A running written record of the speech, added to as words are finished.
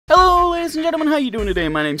ladies and gentlemen, how you doing today?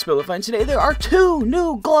 My name's Bilify, and today there are 2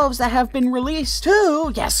 new gloves that have been released.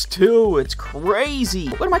 2! Yes, 2! It's crazy!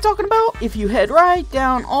 What am I talking about? If you head right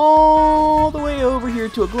down all the way over here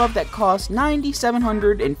to a glove that costs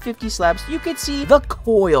 9,750 slaps, you could see the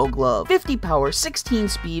COIL Glove. 50 power, 16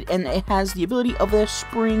 speed, and it has the ability of a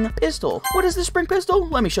spring pistol. What is the spring pistol?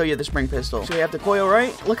 Let me show you the spring pistol. So you have the coil,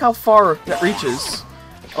 right? Look how far that reaches.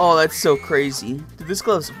 Oh, that's so crazy. Dude, this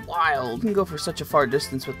glove's wild. You can go for such a far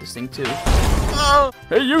distance with this thing, too. Oh,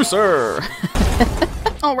 hey, you, sir!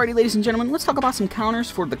 Alrighty, ladies and gentlemen, let's talk about some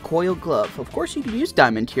counters for the COIL Glove. Of course, you can use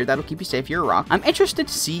diamond here. That'll keep you safe. You're a rock. I'm interested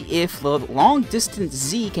to see if the long distance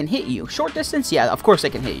Z can hit you. Short distance, yeah, of course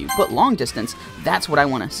they can hit you. But long distance, that's what I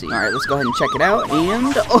want to see. Alright, let's go ahead and check it out.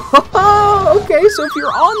 And, oh, okay, so if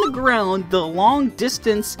you're on the ground, the long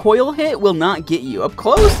distance coil hit will not get you. Up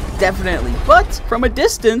close, definitely. But from a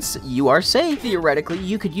distance, you are safe. Theoretically,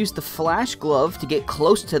 you could use the flash glove to get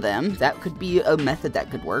close to them. That could be a method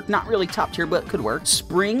that could work. Not really top tier, but could work.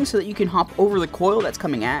 Spring so that you can hop over the coil that's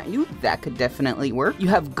coming at you. That could definitely work. You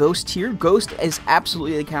have Ghost here. Ghost is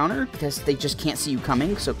absolutely the counter because they just can't see you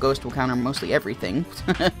coming, so Ghost will counter mostly everything.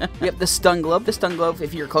 You have the Stun Glove. The Stun Glove,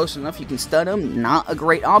 if you're close enough, you can stun them. Not a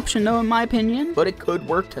great option though, in my opinion, but it could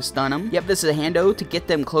work to stun them. You have this Hando to get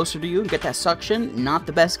them closer to you and get that suction. Not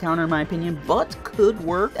the best counter in my opinion, but could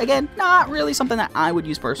work. Again, not really something that I would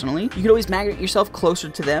use personally. You could always magnet yourself closer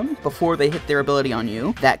to them before they hit their ability on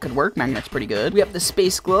you. That could work. Magnet's pretty good. We have the Space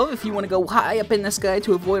Glove. If you want to go high up in the sky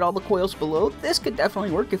to avoid all the coils below, this could definitely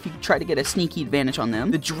work if you try to get a sneaky advantage on them.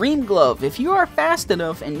 The Dream Glove. If you are fast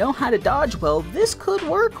enough and know how to dodge well, this could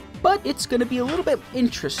work, but it's going to be a little bit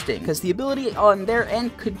interesting because the ability on their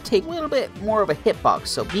end could take a little bit more of a hitbox,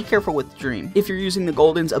 so be careful with Dream. If you're using the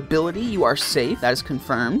Golden's ability, you are safe. That is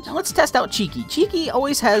confirmed. Now let's test out Cheeky. Cheeky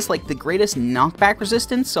always has like the greatest knockback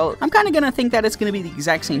resistance, so I'm kind of going to think that it's going to be the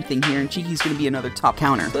exact same thing here, and Cheeky's going to be another top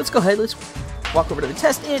counter. So let's go ahead, let's walk over to the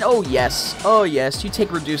test, and oh yes, you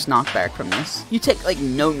take reduced knockback from this. You take like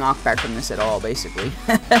no knockback from this at all, basically.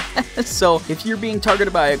 So if you're being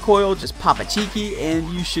targeted by a coil, just pop a Cheeky and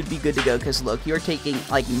you should be good to go, because look, you're taking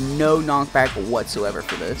like no knockback whatsoever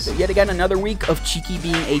for this. So yet again, another week of Cheeky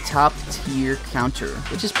being a top tier counter,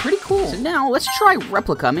 which is pretty cool. So now let's try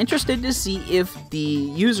Replica. I'm interested to see if the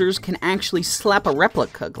users can actually slap a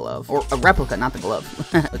Replica glove, or a Replica, not the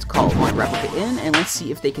glove. Let's call one Replica in and let's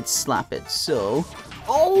see if they could slap it. So,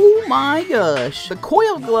 oh my gosh, the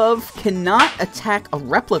COIL Glove cannot attack a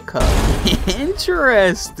Replica.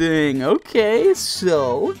 Interesting. Okay,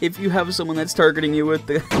 so if you have someone that's targeting you with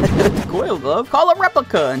the COIL Glove, call a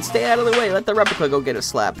Replica and stay out of the way. Let the Replica go get a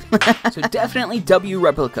slap. So definitely W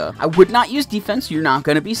Replica. I would not use defense. You're not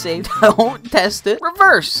going to be saved. Don't test it.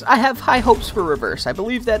 Reverse. I have high hopes for Reverse. I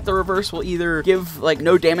believe that the Reverse will either give like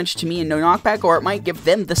no damage to me and no knockback, or it might give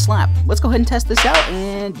them the slap. Let's go ahead and test this out.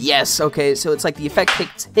 And yes, okay, so it's like the effect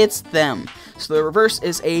hits them. So the Reverse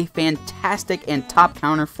is a fantastic and top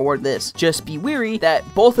counter for this. Just be wary that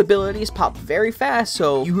both abilities pop very fast,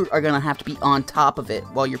 so you are going to have to be on top of it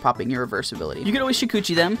while you're popping your Reverse ability. You can always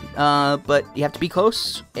Shukuchi them, but you have to be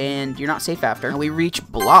close, and you're not safe after. And we reach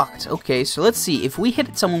blocked. Okay, so let's see. If we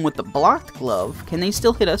hit someone with the blocked glove, can they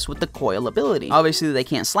still hit us with the coil ability? Obviously, they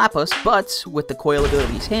can't slap us, but with the coil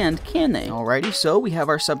ability's hand, can they? Alrighty, so we have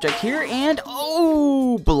our subject here, and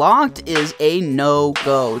oh, blocked is a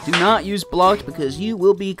no-go. Do not use blocked because you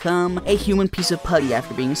will become a human piece of putty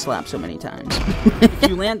after being slapped so many times. If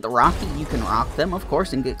you land the Rocky, you can rock them, of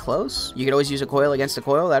course, and get close. You could always use a coil against a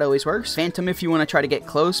coil. That always works. Phantom, if you want to try to get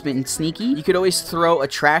close and sneaky. You could always throw a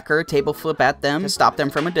tracker, table flip at them to stop them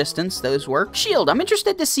from a distance. Those work. Shield. I'm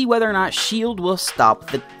interested to see whether or not Shield will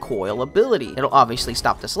stop the coil ability. It'll obviously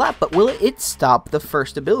stop the slap, but will it stop the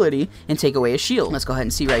first ability and take away a shield? Let's go ahead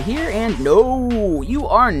and see right here, and no, you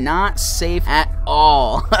are not safe at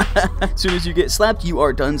all. As soon as you get slapped, you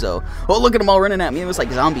are donezo. Oh, look at them all running at me. It was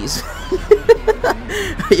like zombies.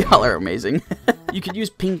 Y'all are amazing. You could use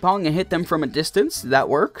PingPong and hit them from a distance. That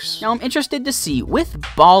works. Now, I'm interested to see, with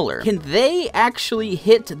Baller, can they actually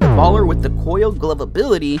hit the Baller with the COIL Glove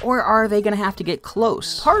ability, or are they going to have to get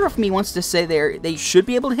close? Part of me wants to say they should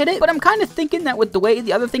be able to hit it, but I'm kind of thinking that with the way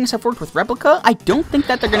the other things have worked with Replica, I don't think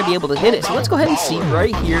that they're going to be able to hit it. So let's go ahead and see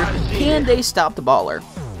right here. Can they stop the Baller?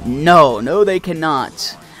 No, they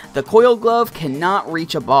cannot. The COIL Glove cannot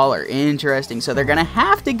reach a baller. Interesting. So they're going to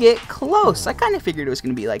have to get close. I kind of figured it was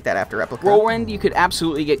going to be like that after Replica. Whirlwind, you could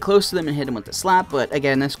absolutely get close to them and hit them with the slap, but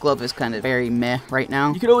again, this glove is kind of very meh right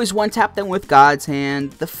now. You could always one-tap them with God's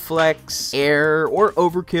Hand, the Flex, Air, or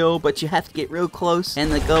Overkill, but you have to get real close,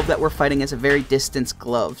 and the glove that we're fighting is a very distance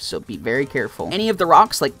glove, so be very careful. Any of the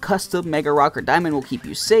rocks, like Custom, Megarock, or Diamond, will keep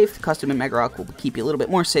you safe. Custom and Megarock will keep you a little bit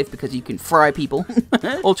more safe because you can fry people.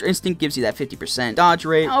 Ultra Instinct gives you that 50% dodge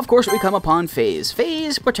rate. Now, of course, we come upon Phase.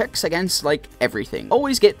 Phase protects against, like, everything.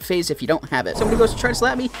 Always get Phase if you don't have it. Somebody goes to try to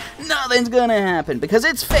slap me, nothing's gonna happen because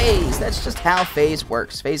it's Phase. That's just how Phase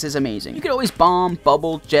works. Phase is amazing. You can always bomb,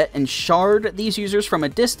 bubble, jet, and shard these users from a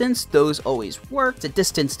distance. Those always work. It's a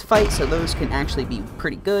distanced fight, so those can actually be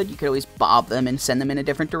pretty good. You could always bob them and send them in a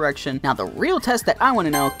different direction. Now, the real test that I want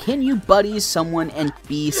to know, can you buddies someone and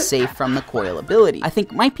be safe from the COIL ability? I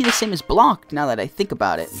think might be the same as blocked now that I think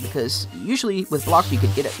about it, because usually with blocked you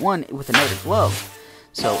could get it one with another glove.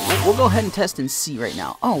 So we'll go ahead and test and see right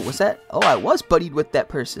now. Oh, was that? Oh, I was buddied with that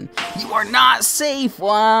person. You are not safe.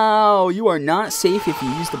 Wow, you are not safe if you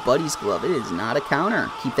use the buddy's glove. It is not a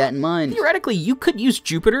counter. Keep that in mind. Theoretically, you could use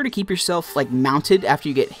Jupiter to keep yourself like mounted after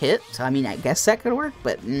you get hit. So I mean, I guess that could work,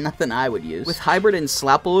 but nothing I would use. With hybrid and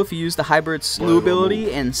slapple, if you use the hybrid slew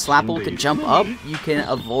ability and slapple to jump up, you can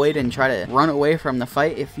avoid and try to run away from the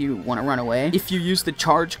fight if you want to run away. If you use the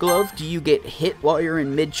charge glove, do you get hit while you're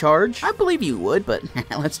in mid-charge? I believe you would, but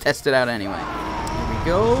let's test it out anyway. Here we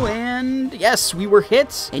go, and yes, we were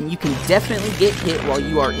hit, and you can definitely get hit while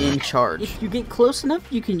you are in charge. If you get close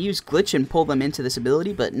enough, you can use glitch and pull them into this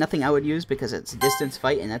ability, but nothing I would use because it's a distance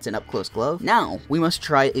fight and that's an up-close glove. Now, we must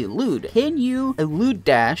try elude. Can you elude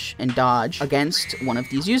dash and dodge against one of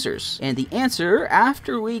these users? And the answer,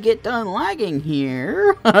 after we get done lagging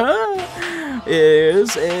here,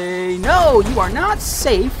 is a no. You are not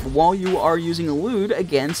safe while you are using elude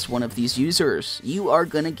against one of these users. You are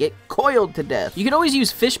gonna get coiled to death. You could always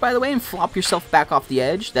use fish, by the way, and flop yourself back off the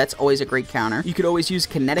edge. That's always a great counter. You could always use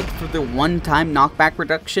kinetic for the one-time knockback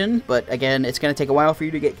reduction, but again, it's gonna take a while for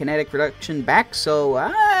you to get kinetic reduction back,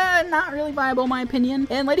 so not really viable in my opinion.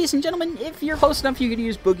 And ladies and gentlemen, if you're close enough, you could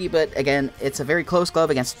use boogie, but again, it's a very close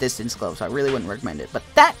glove against distance glove, so I really wouldn't recommend it. But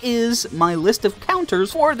that is my list of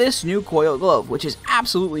counters for this new COIL glove, which is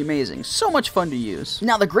absolutely amazing. So much fun to use.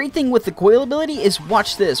 Now, the great thing with the COIL ability is,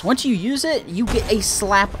 watch this. Once you use it, you get a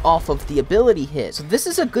slap off of the ability hit. So this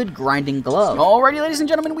is a good grinding glove. Alrighty, ladies and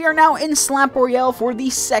gentlemen, we are now in Slap Royale for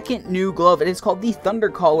the second new glove. It is called the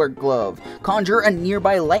Thundercaller glove. Conjure a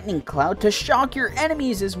nearby lightning cloud to shock your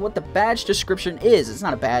enemies is what the badge description is. It's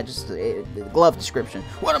not a badge, it's a glove description.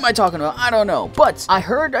 What am I talking about? I don't know. But I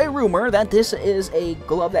heard a rumor that this is a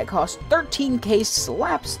glove that costs 13k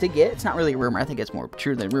slaps to get. It's not really a rumor. I think it's more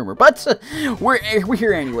true than rumor. But we're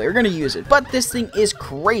here anyway. We're going to use it. But this thing is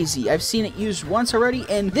crazy. I've seen it used once already,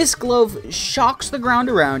 and this glove shocks the ground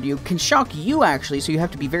around you. Can shock you, actually, so you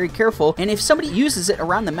have to be very careful. And if somebody uses it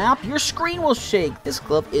around the map, your screen will shake. This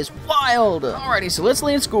glove is wild. Alrighty, so let's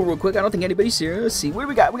land school real quick. I don't think anybody's here. Let's see. What do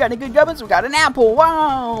we got? We got any good gubbins? We got an apple.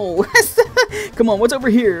 Wow. Come on, what's over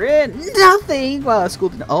here? And nothing. Wow, school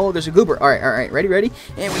didn't. Oh, there's a goober. Alright. Ready?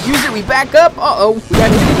 And we use it. We back up. Uh-oh. We got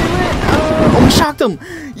anything to do it. Oh, we shocked him.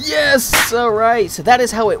 Yes. Alright. So that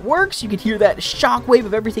is how it works. You can hear that shock wave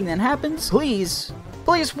of everything that happens. Please,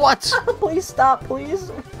 what? Please stop, please.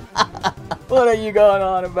 What are you going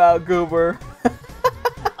on about, goober?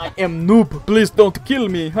 I am noob. Please don't kill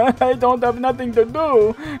me. I don't have nothing to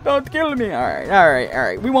do. Don't kill me.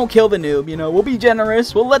 Alright. We won't kill the noob, you know. We'll be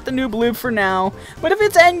generous. We'll let the noob live for now. But if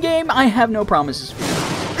it's endgame, I have no promises for you.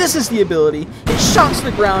 This is the ability. It shocks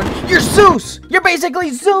the ground. You're Zeus. You're basically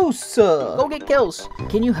Zeus. Go get kills.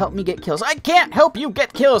 Can you help me get kills? I can't help you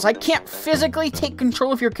get kills. I can't physically take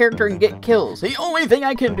control of your character and get kills. The only thing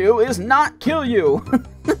I can do is not kill you.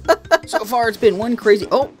 So far, it's been one crazy...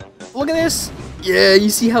 Oh, look at this. Yeah, you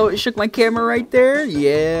see how it shook my camera right there?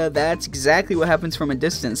 Yeah, that's exactly what happens from a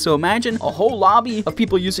distance. So imagine a whole lobby of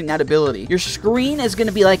people using that ability. Your screen is going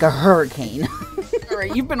to be like a hurricane.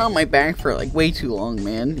 Alright, you've been on my back for like way too long,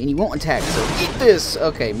 man, and you won't attack, so eat this.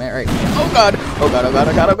 Okay, man, right. Oh god,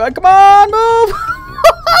 come on, move!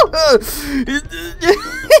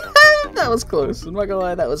 That was close. I'm not gonna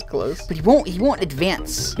lie, that was close. But he won't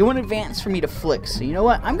advance. He won't advance for me to flick. So you know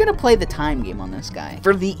what? I'm gonna play the time game on this guy.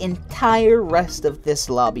 For the entire rest of this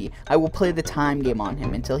lobby, I will play the time game on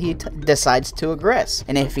him until he decides to aggress.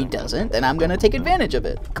 And if he doesn't, then I'm gonna take advantage of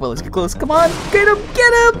it. Come on, let's get close. Come on, get him!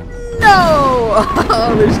 no!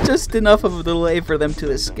 Oh, there's just enough of a delay for them to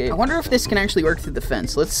escape. I wonder if this can actually work through the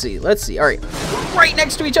fence. Let's see. Let's see. All right. Right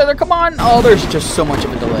next to each other. Come on. Oh, there's just so much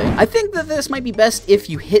of a delay. I think that this might be best if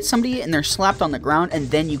you hit somebody and they're slapped on the ground and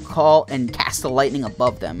then you call and cast the lightning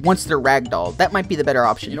above them once they're ragdolled. That might be the better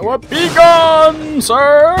option. You know what? Be gone,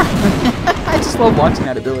 sir! I just love watching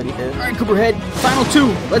that ability hit. All right, Cooperhead. Final 2.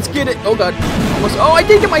 Let's get it. Oh, God. Almost. Oh, I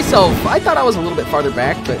did get myself. I thought I was a little bit farther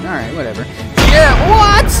back, but all right, whatever. Yeah,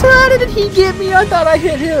 what? How did he get me? I thought I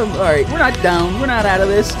hit him. All right, we're not down. We're not out of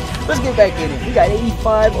this. Let's get back in it. We got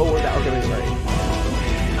 85. Oh, we're down. Okay, wait, right.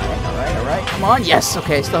 All right. Come on. Yes.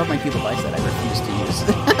 Okay, I still have my cube device that I refuse to use.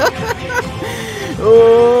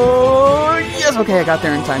 Oh, yes. Okay, I got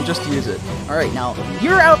there in time. Just to use it. All right, now,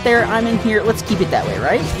 you're out there. I'm in here. Let's keep it that way,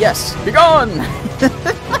 right? Yes. Be gone.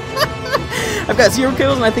 I've got 0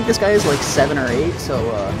 kills, and I think this guy is like 7 or 8, so,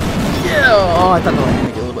 yeah. Oh, I thought the lightning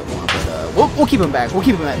would get a little bit more, but, we'll keep him back. We'll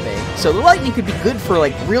keep him at bay. So the lightning could be good for,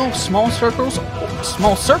 like, real small circles,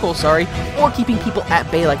 sorry, or keeping people at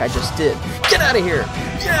bay like I just did. Get out of here.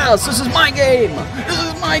 Yes, this is my game. This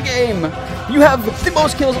is my game. You have the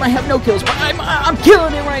most kills, and I have no kills, but I'm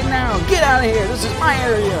killing it right now. Get out of here. This is my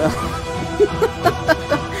area.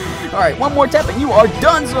 Alright, one more tap and you are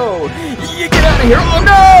donezo! You get out of here! Oh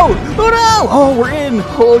no! Oh no! Oh, we're in!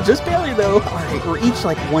 Oh, just barely though. Alright, we're each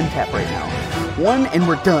like 1 tap right now. 1 and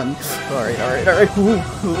we're done. Alright.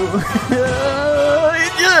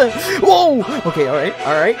 Whoa! Okay,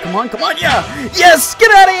 alright. Come on, yeah! Yes! Get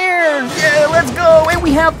out of here! Yeah, let's go! And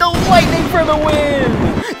we have the lightning for the win!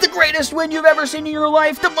 The greatest win you've ever seen in your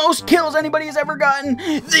life, the most kills anybody has ever gotten,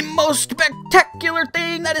 the most spectacular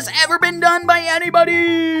thing that has ever been done by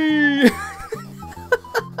anybody!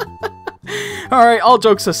 Alright, all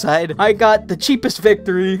jokes aside, I got the cheapest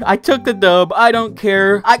victory. I took the dub. I don't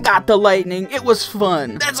care. I got the lightning. It was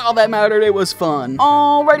fun. That's all that mattered. It was fun.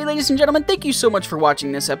 Alrighty, ladies and gentlemen, thank you so much for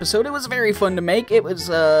watching this episode. It was very fun to make. It was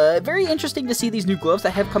very interesting to see these new gloves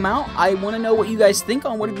that have come out. I want to know what you guys think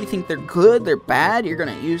on what. Do you think they're good? They're bad? You're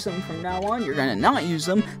going to use them from now on? You're going to not use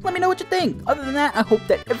them? Let me know what you think. Other than that, I hope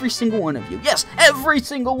that every single one of you, yes, every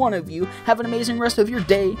single one of you, have an amazing rest of your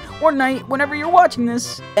day or night whenever you're watching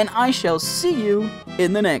this. And I shall see you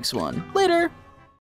in the next one. Later!